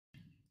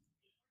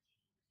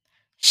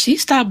She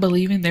stopped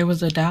believing there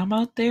was a dom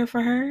out there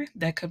for her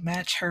that could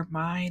match her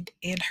mind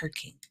and her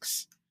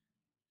kinks.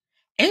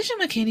 Aisha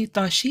McKinney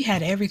thought she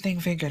had everything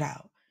figured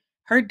out.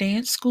 Her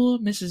dance school,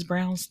 Mrs.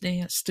 Brown's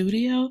Dance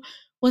Studio,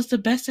 was the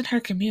best in her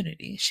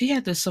community. She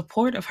had the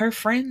support of her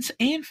friends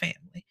and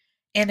family.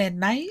 And at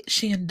night,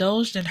 she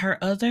indulged in her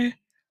other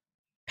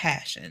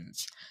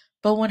passions.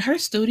 But when her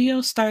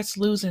studio starts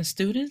losing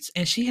students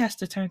and she has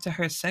to turn to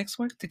her sex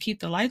work to keep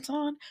the lights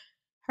on,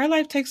 her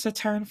life takes a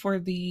turn for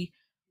the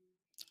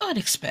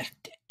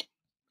unexpected.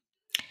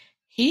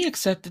 He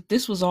accepted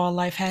this was all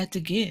life had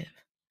to give.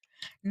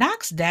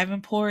 Knox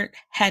Davenport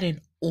had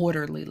an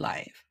orderly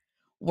life.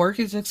 Work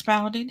is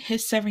expounding,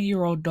 his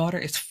 7-year-old daughter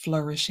is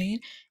flourishing,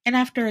 and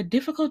after a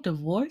difficult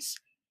divorce,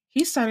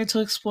 he started to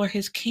explore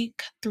his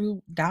kink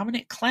through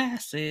dominant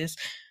classes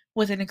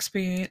with an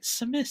experienced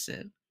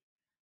submissive.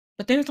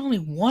 But there's only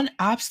one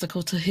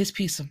obstacle to his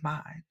peace of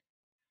mind: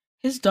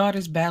 his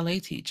daughter's ballet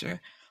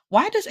teacher.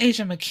 Why does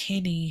Aisha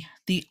McKinney,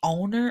 the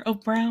owner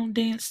of Brown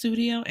Dance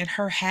Studio and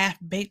her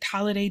half-baked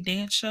holiday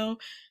dance show,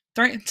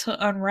 threaten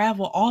to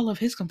unravel all of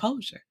his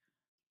composure?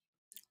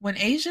 When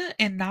Asia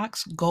and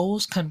Knox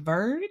goals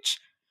converge,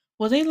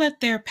 will they let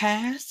their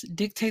past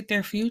dictate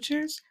their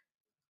futures,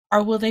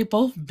 or will they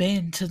both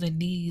bend to the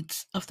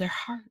needs of their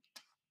heart?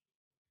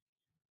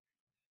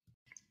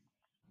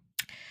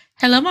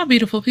 Hello, my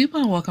beautiful people,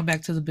 and welcome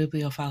back to the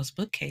Bibliophile's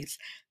Bookcase.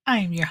 I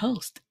am your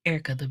host,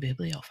 Erica the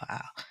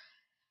Bibliophile.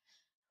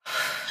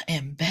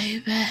 And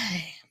baby,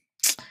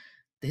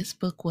 this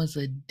book was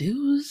a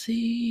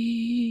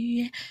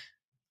doozy.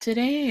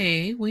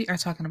 Today, we are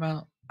talking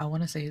about, I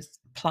want to say it's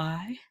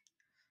Plié.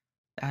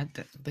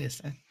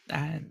 Listen,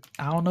 I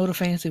don't know the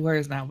fancy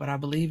words now, but I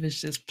believe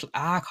it's just,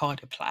 I called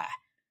it Plié.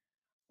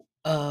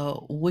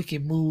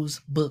 Wicked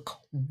Moves Book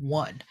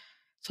 1.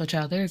 So,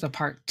 child, there's a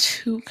part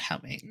 2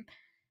 coming.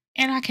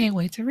 And I can't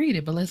wait to read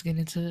it, but let's get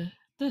into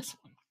this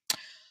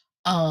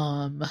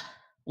one.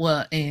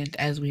 Well, and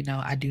as we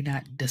know, I do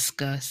not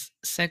discuss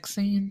sex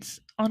scenes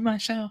on my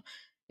show.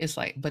 It's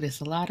like, but it's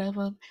a lot of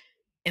them,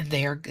 and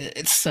they're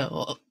good.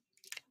 So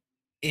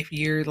if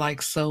you're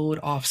like sold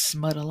off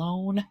smut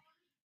alone,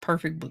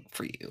 perfect book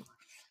for you.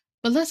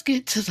 But let's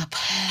get to the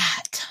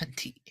plot,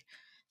 hunty.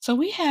 So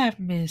we have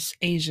Miss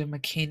Aisha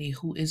McKinney,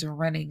 who is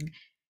running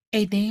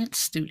a dance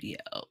studio.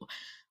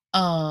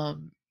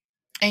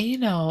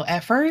 And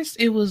at first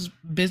it was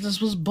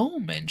business was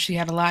booming. She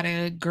had a lot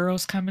of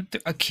girls coming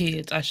through,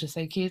 kids, I should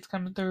say, kids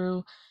coming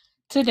through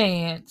to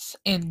dance,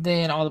 and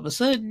then all of a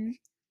sudden,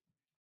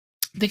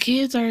 the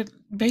kids are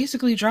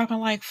basically dropping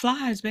like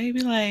flies,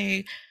 baby.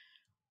 Like,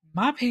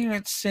 my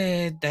parents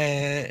said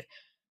that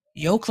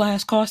your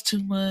class costs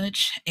too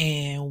much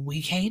and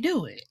we can't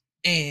do it.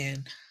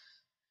 And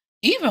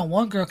even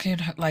one girl came,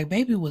 like,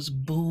 baby was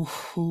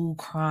boo-hoo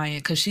crying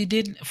because she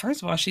didn't,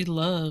 first of all, she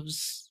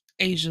loves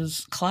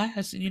Asia's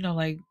class,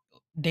 like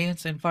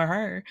dancing for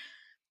her.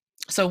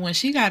 So when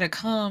she got to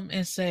come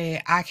and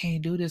say, I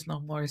can't do this no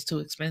more, it's too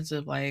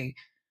expensive, like,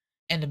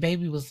 and the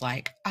baby was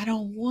like, I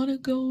don't want to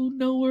go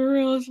nowhere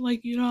else.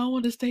 Like, I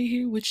want to stay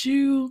here with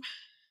you.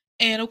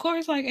 And of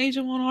course, like,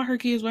 Asia want all her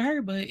kids with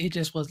her, but it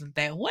just wasn't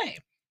that way.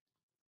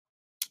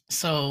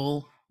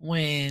 So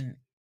when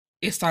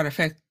it started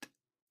affecting,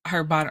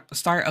 her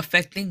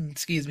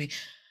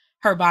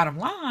bottom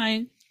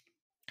line,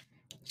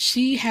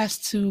 she has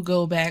to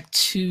go back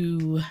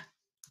to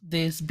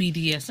this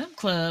BDSM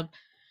club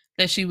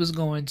that she was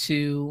going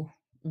to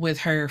with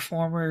her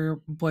former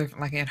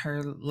boyfriend, like in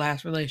her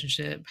last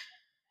relationship.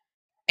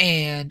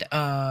 And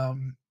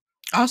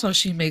also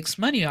she makes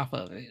money off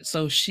of it.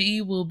 So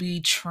she will be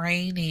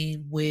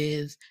training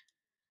with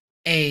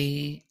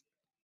a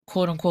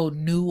quote unquote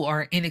new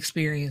or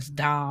inexperienced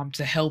dom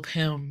to help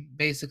him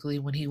basically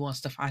when he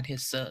wants to find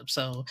his sub.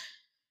 So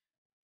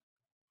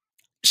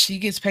she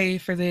gets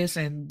paid for this,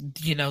 and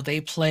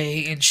they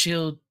play, and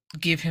she'll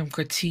give him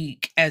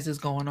critique as it's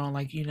going on,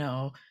 like,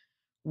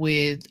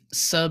 with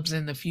subs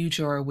in the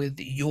future, or with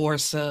your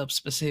sub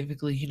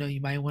specifically, you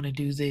might want to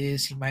do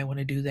this, you might want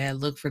to do that,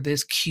 look for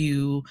this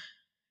cue,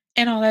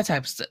 and all that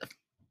type of stuff.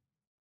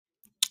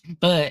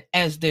 But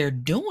as they're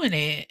doing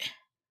it,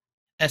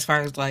 as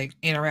far as like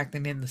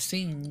interacting in the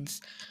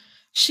scenes,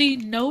 she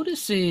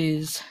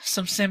notices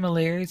some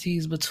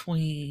similarities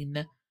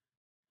between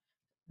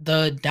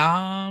the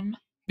dom,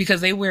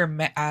 because they wear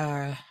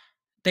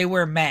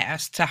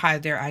masks to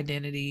hide their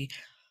identity.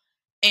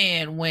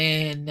 And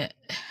when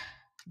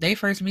they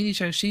first meet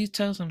each other, she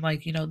tells him,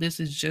 like, this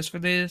is just for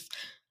this.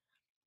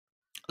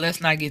 Let's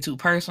not get too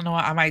personal.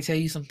 I might tell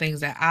you some things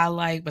that I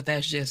like, but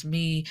that's just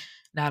me.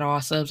 Not all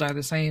subs are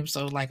the same.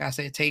 So, like I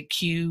said, take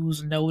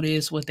cues,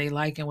 notice what they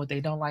like and what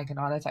they don't like, and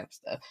all that type of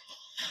stuff.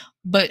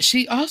 But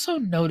she also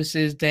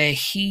notices that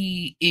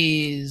he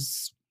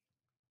is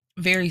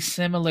very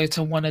similar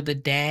to one of the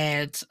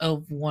dads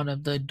of one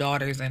of the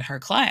daughters in her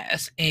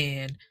class.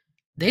 And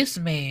this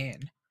man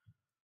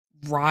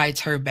rides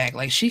her back.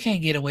 Like, she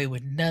can't get away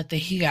with nothing.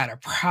 He got a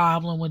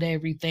problem with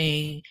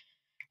everything.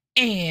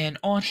 And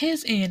on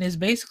his end, is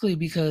basically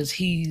because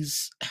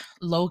he's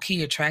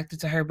low-key attracted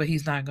to her, but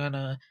he's not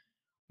gonna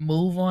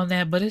move on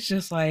that, but it's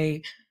just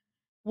like,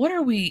 what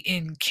are we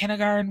in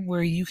kindergarten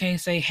where you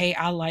can't say, hey,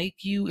 I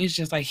like you? It's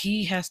just like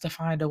he has to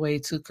find a way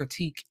to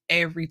critique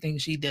everything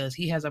she does.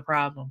 He has a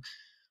problem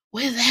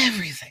with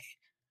everything.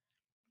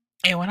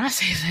 And when I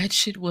say that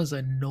shit was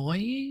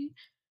annoying,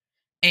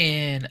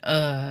 and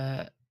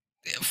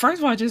first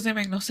of all, it just didn't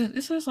make no sense.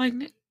 It's just like,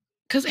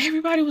 because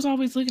everybody was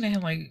always looking at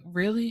him like,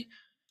 really?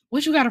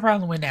 What you got a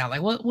problem with now?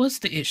 Like, what's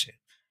the issue?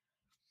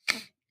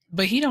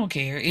 But he don't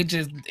care.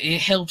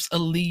 It helps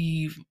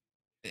alleviate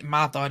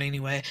my thought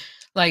anyway.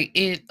 Like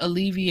it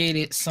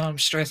alleviated some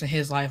stress in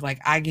his life. Like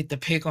I get to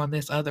pick on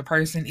this other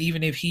person,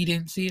 even if he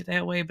didn't see it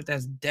that way. But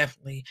that's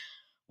definitely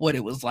what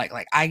it was like.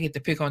 Like I get to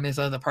pick on this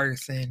other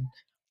person.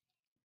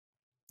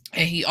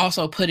 And he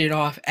also put it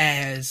off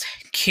as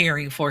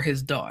caring for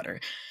his daughter.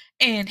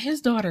 And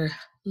his daughter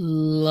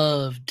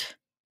loved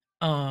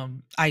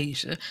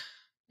Aisha.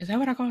 Is that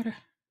what I called her?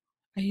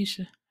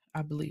 Aisha?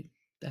 I believe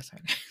that's her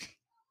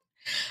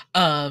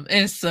name.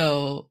 And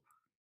so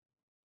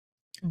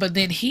but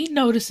then he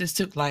notices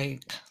too,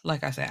 like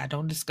I said, I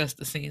don't discuss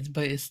the scenes,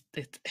 but it's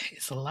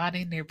a lot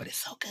in there, but it's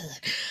so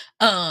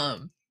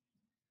good.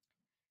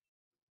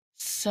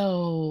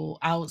 So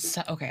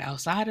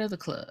outside of the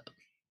club.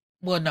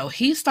 Well, no,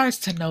 he starts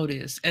to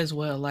notice as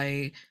well,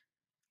 like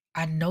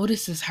I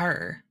notices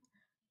her.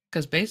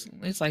 Cause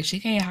basically it's like she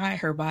can't hide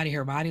her body.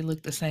 Her body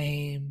looked the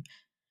same.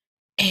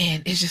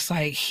 And it's just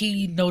like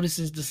he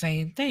notices the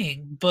same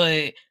thing.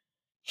 But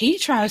he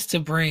tries to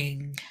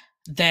bring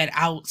that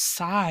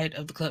outside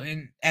of the club.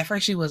 And at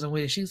first she wasn't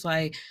with it. She's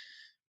like,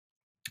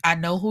 I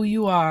know who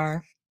you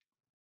are.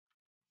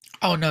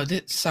 Oh no,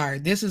 this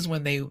is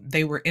when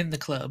they were in the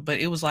club, but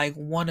it was like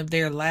one of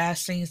their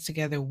last scenes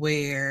together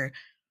where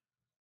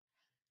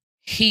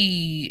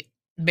he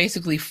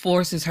basically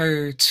forces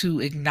her to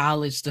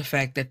acknowledge the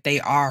fact that they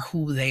are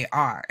who they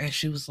are. And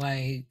she was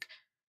like,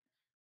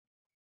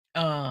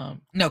 no,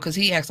 because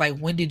he asks like,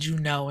 when did you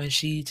know? And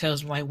she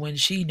tells him like when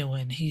she knew,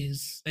 and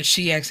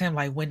she asks him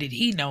like when did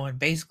he know? And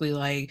basically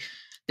like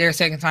their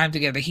second time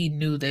together, he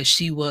knew that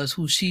she was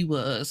who she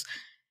was.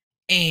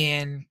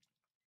 And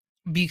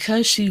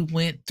because she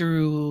went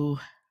through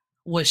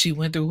what she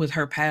went through with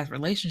her past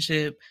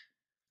relationship,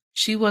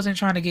 she wasn't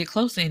trying to get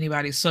close to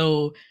anybody.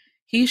 So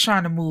he's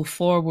trying to move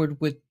forward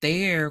with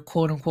their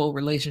quote unquote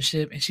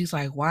relationship. And she's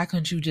like, why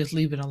couldn't you just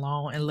leave it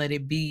alone and let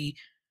it be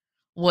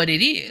what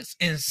it is?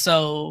 And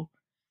so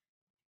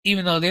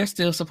even though they're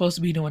still supposed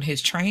to be doing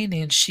his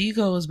training, she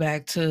goes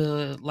back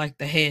to like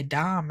the head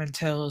dom and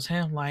tells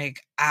him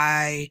like,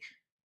 I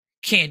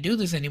can't do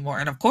this anymore.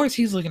 And of course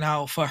he's looking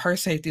out for her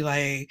safety,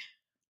 like,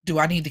 do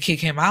I need to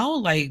kick him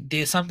out? Like,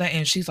 did something?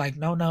 And she's like,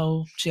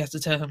 no. She has to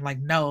tell him like,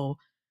 no,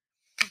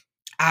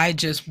 I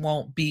just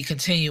won't be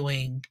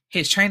continuing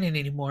his training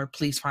anymore.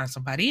 Please find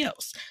somebody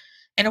else.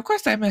 And of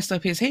course that messed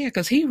up his head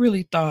because he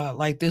really thought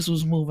like this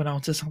was moving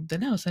on to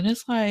something else. And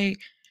it's like,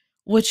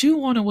 what you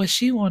want and what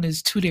she want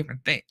is two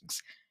different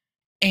things.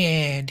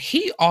 And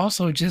he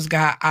also just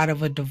got out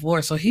of a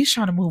divorce. So he's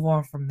trying to move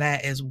on from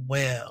that as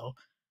well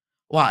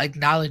while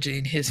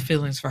acknowledging his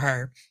feelings for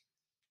her.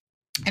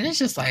 And it's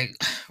just like,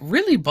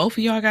 really, both of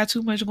y'all got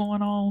too much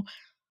going on,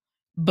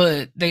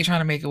 but they trying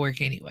to make it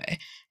work anyway.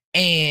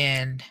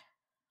 And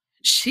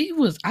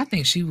I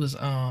think she was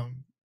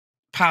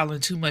piling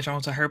too much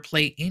onto her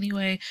plate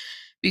anyway,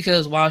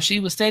 because while she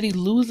was steady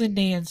losing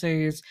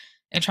dancers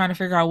and trying to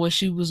figure out what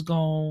she was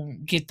gonna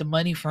get the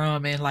money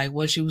from and like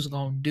what she was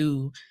gonna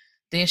do,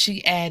 then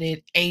she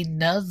added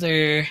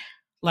another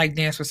like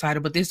dance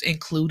recital, but this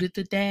included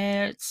the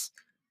dads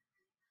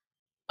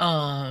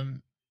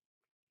um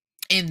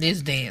in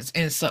this dance.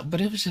 And so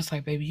but it was just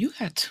like, baby, you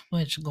got too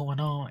much going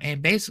on.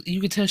 And basically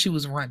you could tell she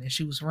was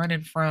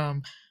running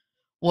from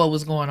what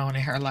was going on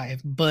in her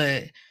life.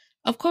 But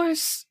of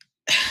course,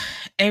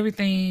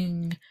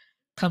 everything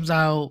comes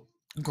out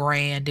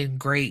grand and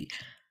great.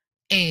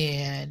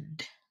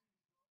 And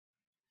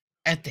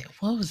at the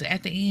what was it?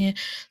 At the end,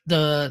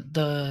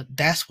 the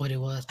that's what it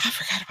was. I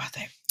forgot about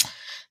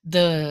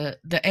that.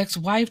 The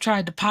ex-wife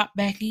tried to pop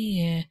back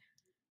in,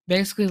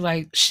 basically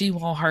like she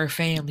want her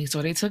family.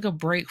 So they took a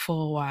break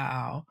for a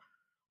while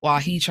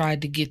he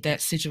tried to get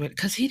that situated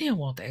because he didn't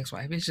want the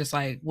ex-wife. It's just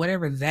like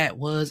whatever that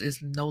was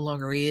is no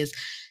longer is.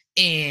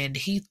 And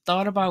he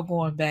thought about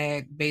going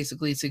back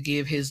basically to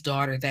give his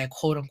daughter that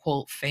quote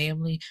unquote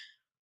family.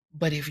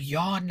 But if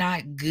y'all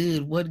not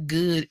good, what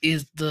good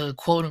is the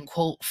quote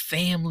unquote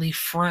family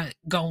front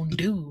gonna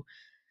do?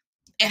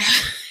 And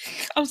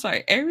I'm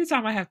sorry, every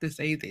time I have to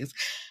say this,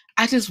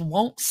 I just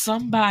want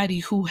somebody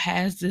who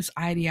has this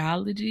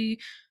ideology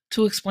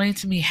to explain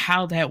to me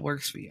how that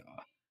works for y'all.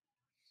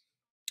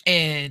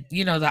 And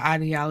the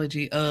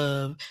ideology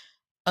of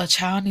a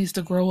child needs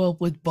to grow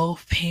up with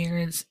both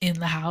parents in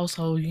the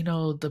household.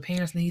 The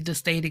parents need to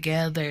stay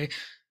together.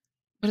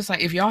 But it's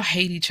like, if y'all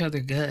hate each other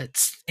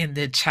guts and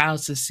the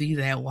child to see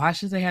that, why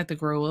should they have to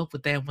grow up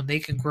with that when they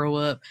can grow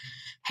up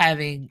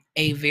having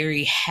a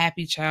very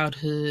happy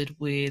childhood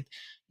with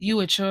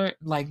you at your,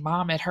 like,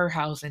 mom at her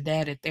house and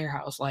dad at their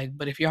house? Like,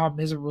 but if y'all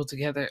miserable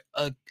together,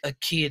 a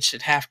kid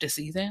should have to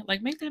see that.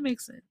 Like, make that make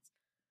sense.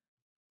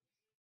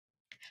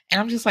 And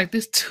I'm just like,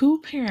 this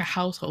 2-parent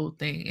household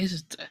thing is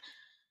just,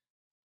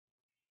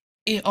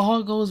 it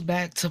all goes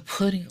back to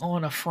putting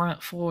on a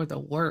front for the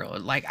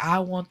world. Like, I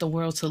want the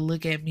world to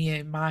look at me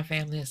and my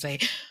family and say,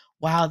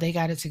 wow, they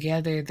got it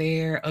together.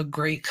 They're a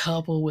great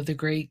couple with a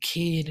great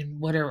kid and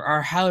whatever,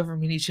 or however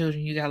many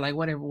children you got, like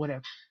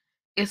whatever.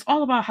 It's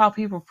all about how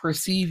people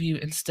perceive you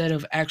instead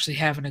of actually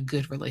having a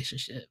good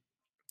relationship.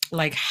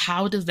 Like,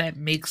 how does that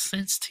make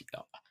sense to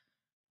y'all?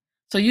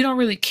 So you don't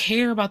really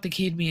care about the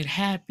kid being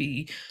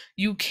happy.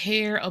 You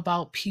care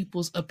about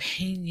people's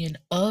opinion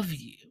of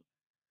you.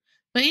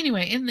 But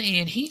anyway, in the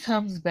end, he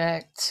comes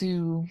back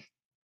to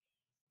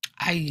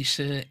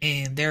Aisha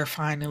and they're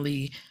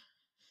finally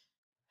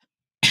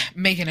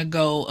making a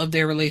go of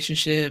their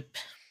relationship.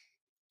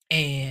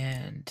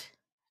 And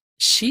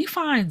she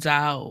finds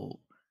out,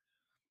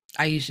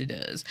 Aisha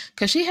does,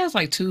 because she has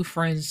like 2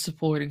 friends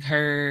supporting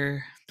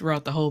her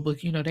throughout the whole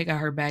book. You know, they got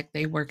her back.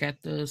 They work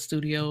at the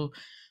studio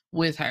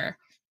with her.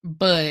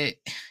 But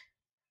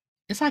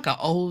it's like an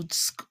old,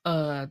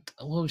 what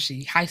was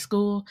she, high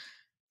school?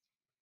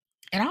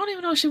 And I don't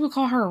even know if she would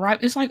call her a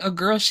rival. It's like a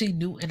girl she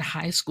knew in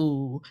high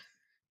school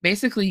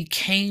basically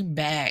came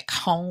back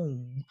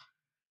home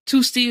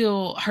to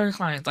steal her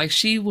clients. Like,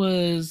 she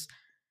was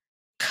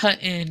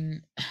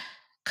cutting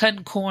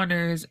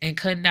corners and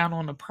cutting down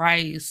on the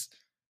price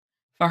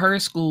for her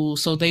school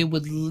so they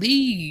would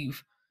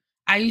leave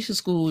Aisha's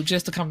school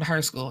just to come to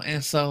her school.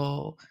 And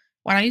so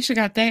when Aisha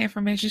got that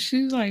information,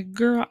 she's like,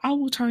 girl, I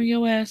will turn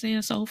your ass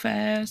in so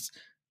fast.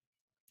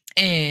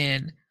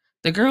 And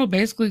the girl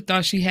basically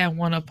thought she had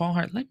one up on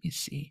her. Let me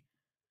see.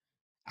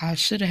 I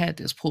should have had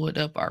this pulled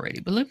up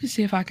already, but let me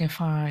see if I can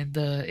find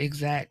the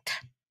exact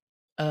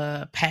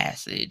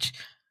passage.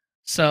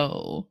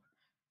 So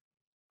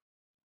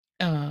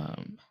I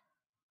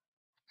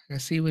can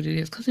see what it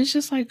is, because it's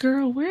just like,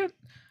 girl, where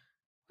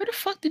the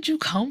fuck did you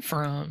come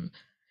from?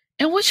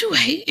 And what you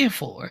hating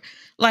for?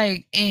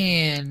 Like,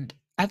 and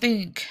I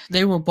think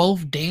they were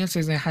both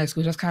dancers in high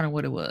school. That's kind of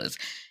what it was.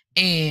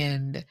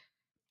 And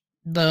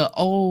the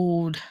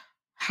old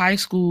high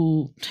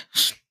school,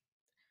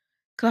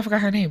 because I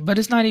forgot her name, but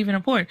it's not even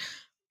important.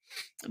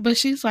 But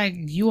she's like,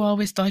 you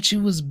always thought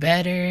you was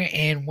better,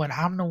 and when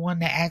I'm the one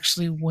that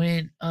actually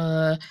went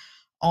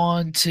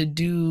on to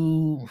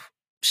do,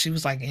 she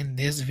was like, in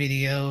this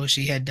video,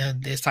 she had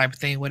done this type of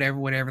thing,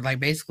 whatever. Like,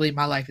 basically,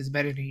 my life is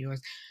better than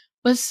yours.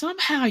 But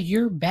somehow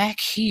you're back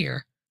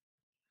here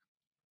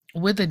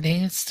with a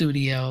dance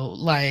studio,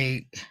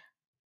 like,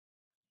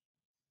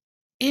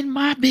 in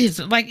my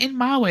business, like, in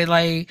my way.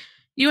 Like,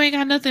 you ain't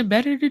got nothing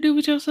better to do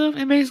with yourself.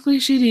 And basically,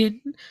 she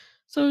didn't.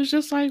 So it's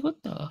just like,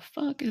 what the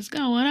fuck is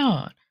going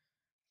on?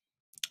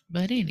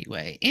 But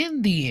anyway,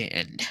 in the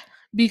end,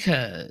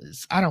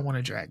 because I don't want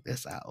to drag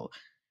this out,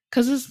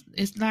 because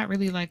it's not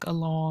really like a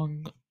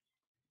long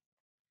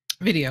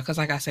video, because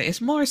like I said,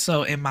 it's more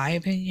so, in my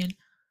opinion,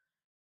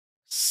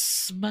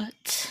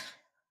 smut,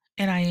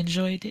 and I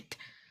enjoyed it.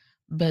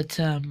 But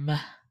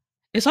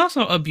it's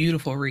also a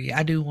beautiful read.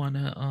 I do want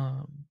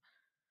to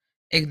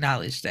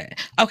acknowledge that.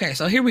 Okay,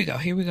 so here we go.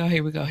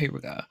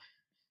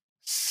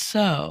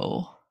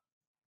 So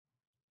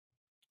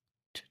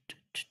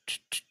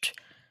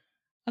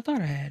I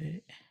thought I had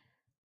it.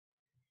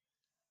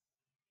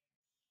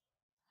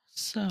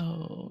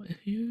 So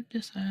if you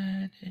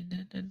decide,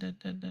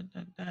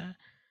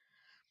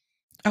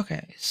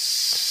 okay,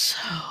 so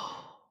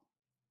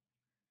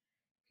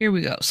here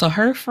we go. So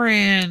her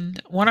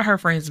friend, one of her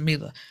friends,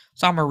 Mila.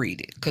 So I'm gonna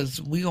read it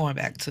because we going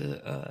back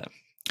to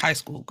high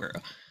school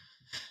girl.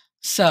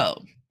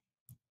 So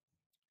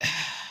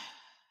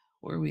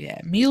where we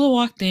at? Mila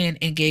walked in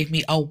and gave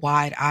me a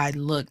wide-eyed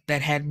look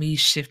that had me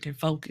shifting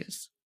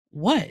focus.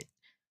 What?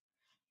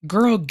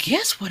 Girl,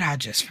 guess what I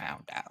just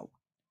found out?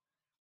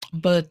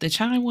 But the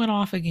chime went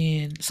off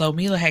again. So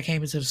Mila had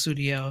came into the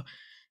studio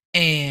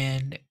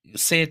and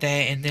said that,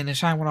 and then the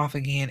chime went off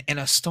again, and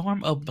a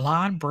storm of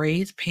blonde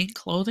braids, pink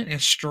clothing,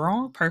 and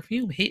strong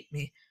perfume hit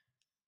me.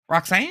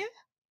 Roxanne?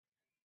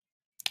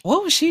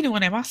 What was she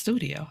doing at my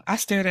studio? I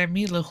stared at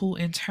Mila, who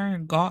in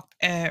turn gawked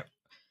at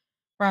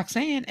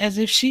Roxanne as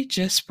if she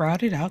just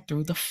sprouted out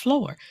through the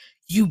floor.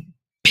 You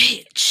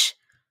bitch!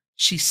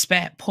 She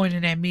spat,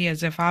 pointing at me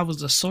as if I was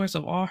the source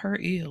of all her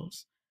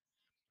ills.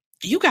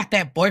 You got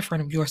that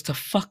boyfriend of yours to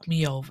fuck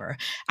me over.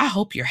 I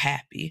hope you're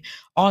happy.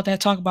 All that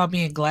talk about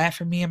being glad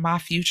for me and my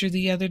future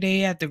the other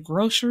day at the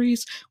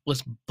groceries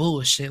was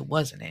bullshit,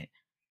 wasn't it?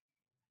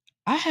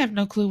 I have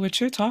no clue what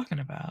you're talking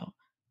about.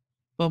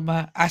 But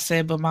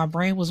my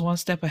brain was one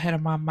step ahead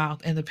of my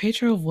mouth, and the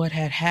picture of what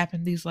had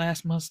happened these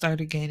last months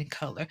started gaining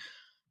color.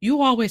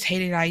 You always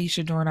hated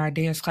Aisha during our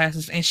dance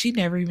classes, and she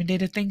never even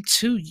did a thing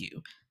to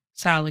you.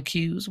 Sal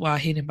accused, while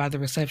hidden by the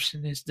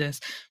receptionist's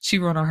desk. She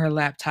wrote on her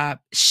laptop,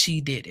 she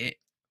did it.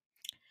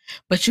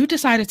 But you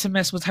decided to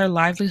mess with her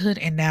livelihood,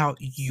 and now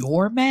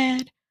you're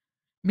mad?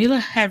 Mila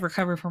had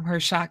recovered from her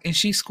shock, and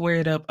she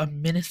squared up, a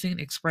menacing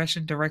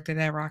expression directed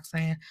at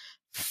Roxanne.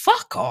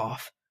 Fuck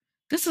off.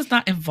 This does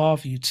not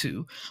involve you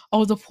two.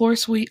 Oh, the poor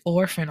sweet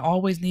orphan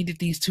always needed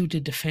these two to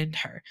defend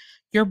her.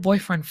 Your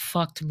boyfriend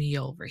fucked me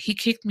over. He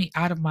kicked me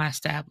out of my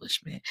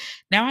establishment.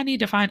 Now I need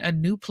to find a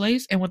new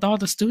place, and with all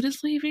the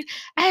students leaving,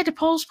 I had to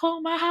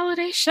postpone my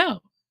holiday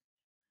show,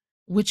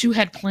 which you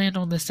had planned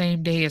on the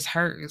same day as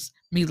hers,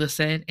 Mila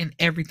said, and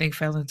everything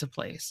fell into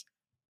place.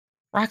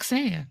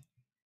 Roxanne,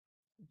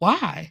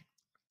 why?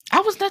 I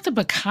was nothing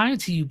but kind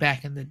to you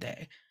back in the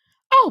day.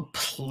 Oh,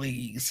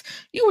 please.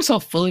 You were so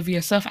full of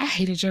yourself. I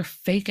hated your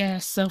fake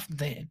ass self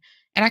then.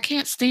 And I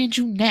can't stand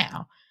you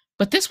now.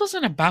 But this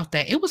wasn't about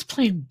that. It was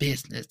plain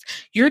business.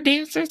 Your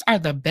dancers are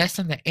the best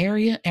in the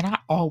area, and I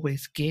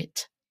always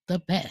get the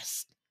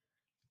best.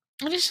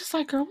 And it's just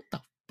like, girl, what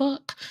the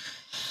fuck?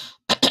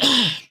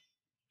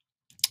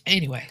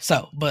 Anyway,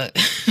 but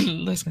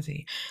let's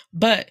continue.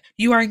 But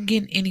you aren't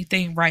getting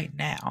anything right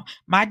now.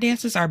 My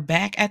dancers are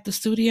back at the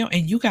studio,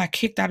 and you got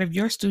kicked out of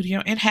your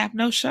studio and have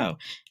no show.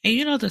 And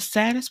you know the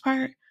saddest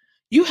part?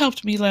 You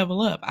helped me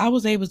level up. I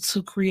was able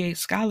to create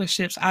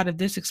scholarships out of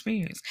this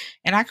experience,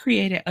 and I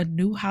created a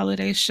new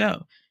holiday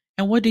show.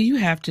 And what do you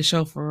have to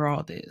show for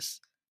all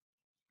this?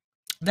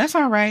 That's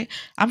all right.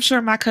 I'm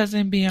sure my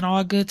cousin being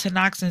all good to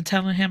Knox and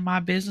telling him my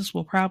business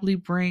will probably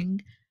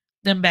bring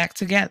them back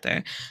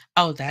together.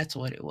 Oh, that's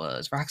what it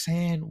was.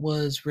 Roxanne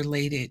was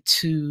related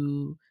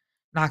to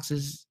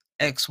Knox's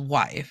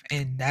ex-wife,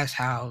 and that's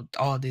how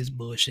all this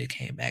bullshit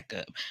came back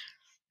up.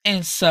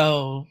 And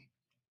so,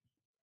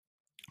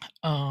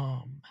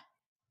 um,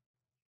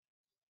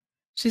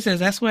 she says,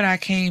 that's what I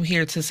came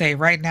here to say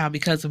right now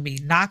because of me.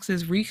 Knox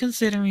is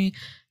reconsidering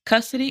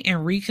custody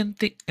and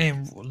rethinking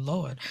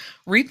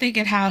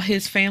how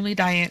his family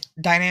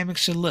dynamic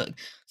should look.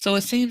 So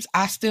it seems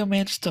I still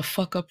managed to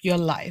fuck up your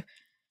life.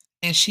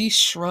 And she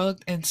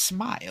shrugged and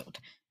smiled.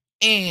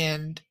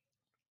 And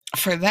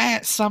for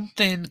that,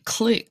 something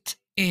clicked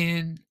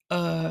in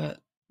Aisha's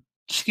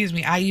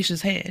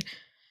head.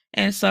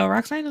 And so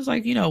Roxanne is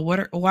like,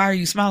 why are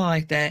you smiling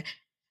like that?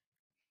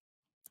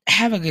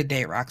 Have a good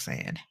day,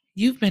 Roxanne.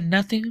 You've been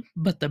nothing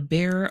but the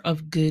bearer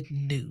of good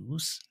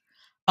news.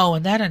 Oh,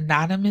 and that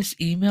anonymous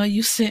email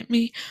you sent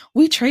me,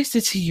 we traced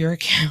it to your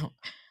account.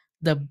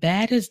 The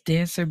baddest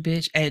dancer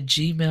bitch at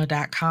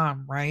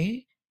gmail.com,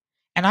 right?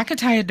 And I can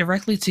tie it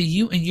directly to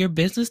you and your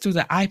business through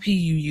the IP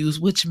you use,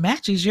 which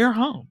matches your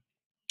home.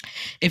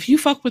 If you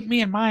fuck with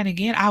me and mine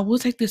again, I will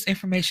take this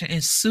information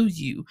and sue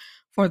you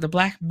for the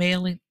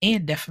blackmailing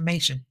and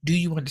defamation. Do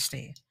you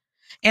understand?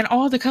 And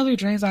all the color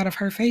drains out of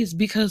her face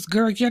because,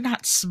 girl, you're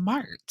not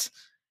smart.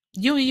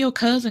 You and your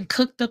cousin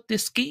cooked up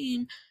this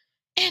scheme,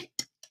 and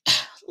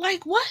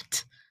like,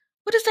 what?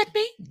 What does that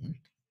mean?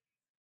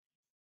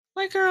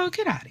 Like, girl,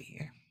 get out of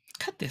here.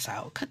 Cut this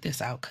out. Cut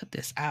this out. Cut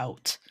this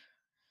out.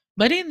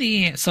 But in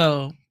the end,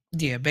 so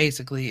yeah,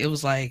 basically, it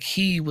was like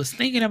he was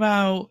thinking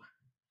about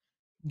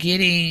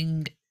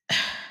getting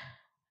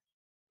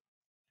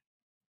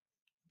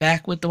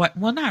back with the wife.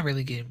 Well, not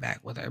really getting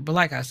back with her, but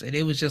like I said,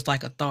 it was just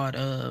like a thought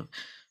of,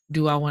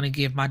 do I want to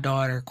give my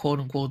daughter, quote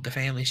unquote, the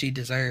family she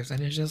deserves?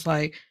 And it's just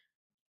like,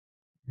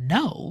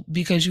 no,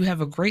 because you have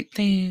a great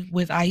thing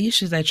with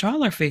Aisha that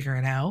y'all are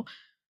figuring out.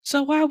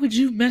 So why would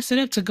you mess it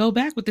up to go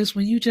back with this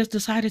when you just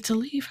decided to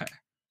leave her?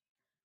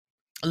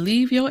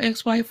 Leave your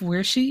ex-wife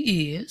where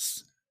she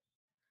is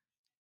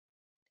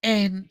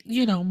and,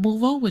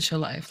 move on with your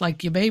life.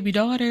 Like your baby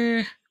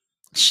daughter,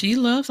 she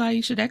loves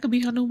Aisha. That could be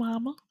her new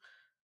mama.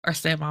 Or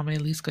stepmama,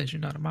 at least, because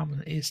the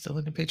mama is still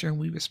in the picture and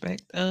we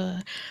respect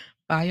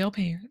by your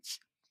parents.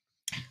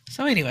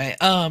 So anyway,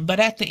 but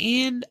at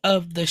the end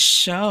of the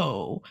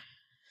show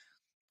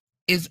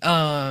is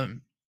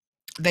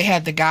they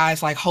had the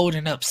guys like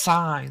holding up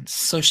signs,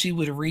 so she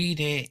would read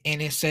it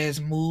and it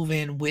says "Move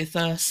in with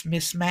us,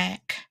 Miss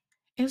Mac."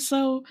 And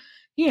so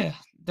yeah,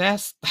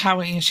 that's how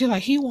it ends. She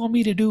like, he want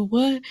me to do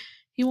what?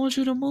 He wants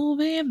you to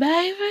move in,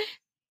 baby.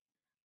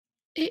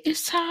 It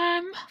is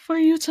time for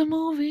you to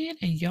move in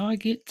and y'all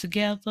get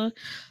together.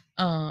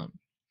 But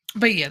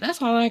yeah,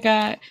 that's all I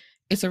got.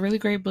 It's a really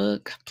great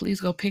book.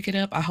 Please go pick it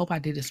up. I hope I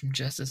did it some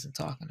justice in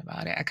talking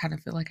about it. I kind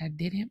of feel like I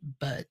didn't,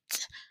 but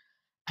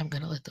I'm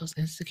gonna let those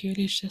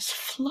insecurities just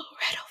flow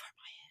right over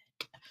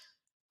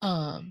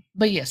my head.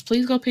 But yes,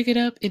 please go pick it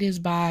up. It is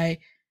by,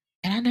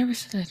 and I never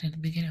said that in the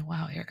beginning.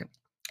 Wow, Erica.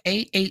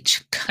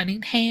 A.H.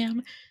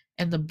 Cunningham,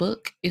 and the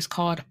book is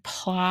called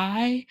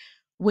Plié,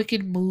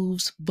 Wicked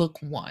Moves Book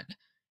 1.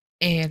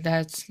 And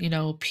that's,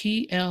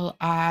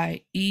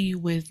 Plie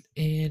with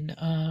an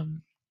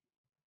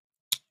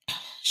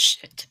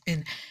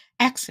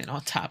accent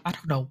on top. I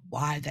don't know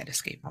why that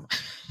escaped my mind.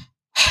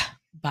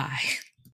 Bye.